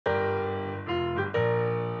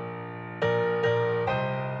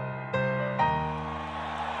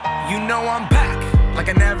You know I'm back, like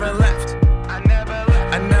I never left.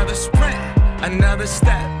 Another sprint, another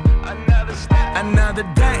step, another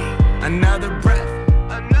day, another breath.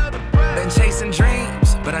 Been chasing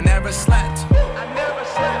dreams, but I never slept.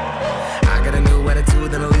 I got a new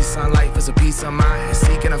attitude and a lease on life is a peace of mind.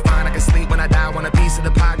 Seeking to find I can sleep when I die. Want a piece of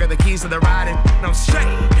the pie, got the keys to the ride, and I'm straight.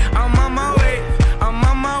 I'm on my way,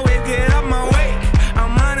 get up my way.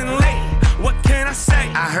 I'm running late, what can I say?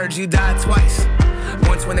 I heard you died twice.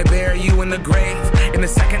 Once when they bury you in the grave, and the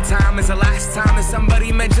second time is the last time that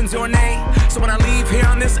somebody mentions your name. So when I leave here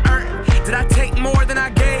on this earth, did I take more than I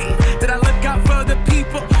gave? Did I look out for the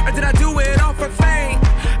people, or did I do it all for fame?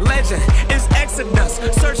 Legend is Exodus,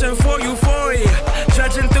 searching for euphoria,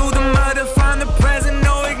 trudging through the mud to find the present,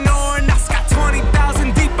 no ignoring us. Got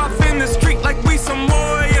 20,000 deep off in the street like we some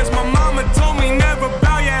warriors. My mama told me never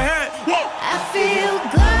bow your head. Whoa. I feel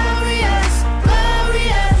glorious,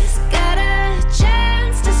 glorious. Got a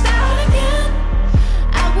chance to start again.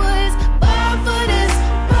 I was born for this,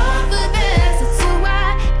 born for this. It's who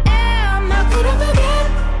I am, how could I forget?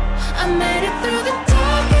 I made it through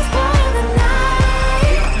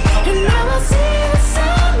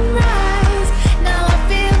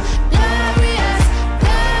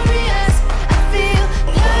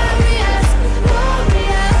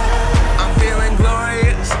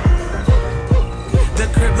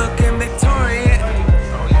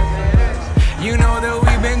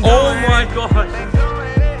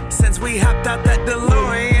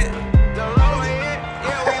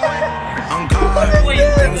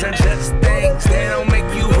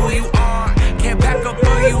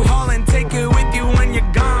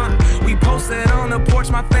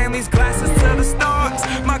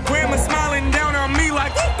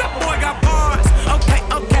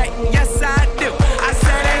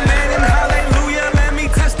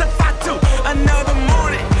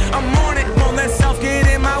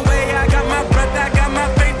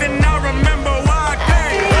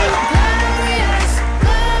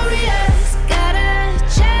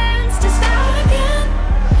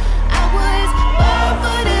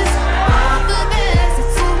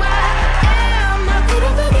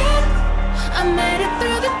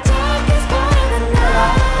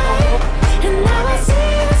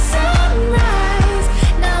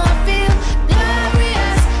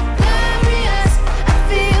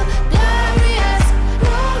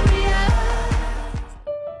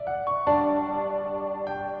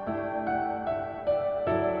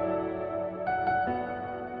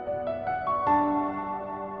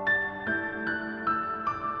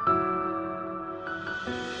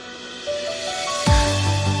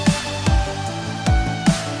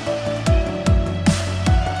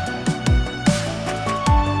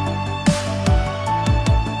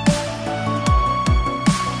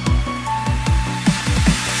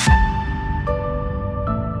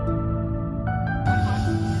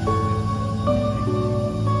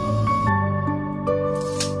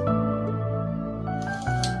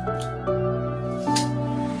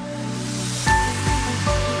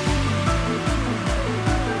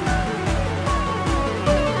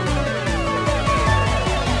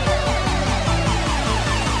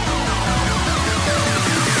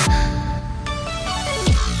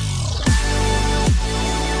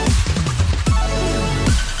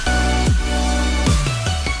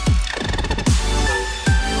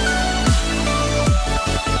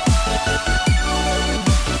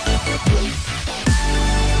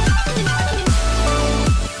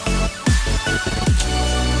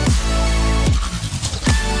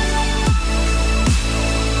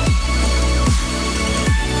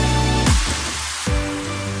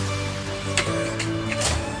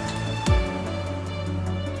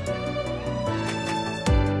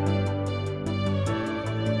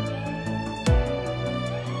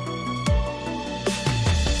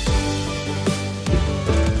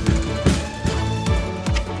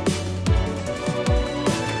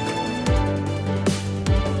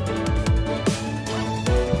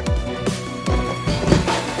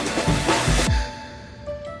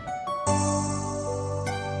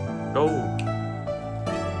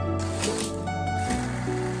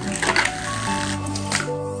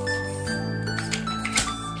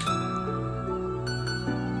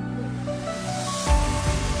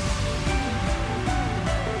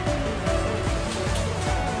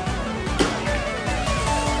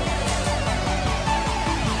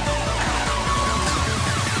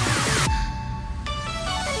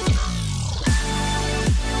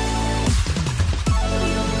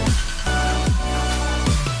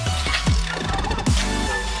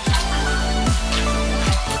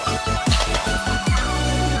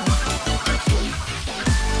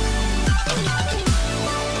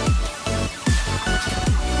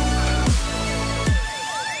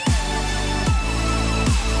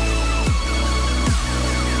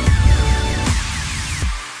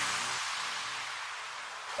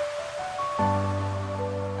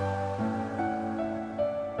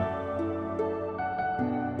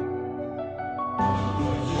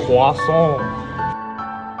poisson.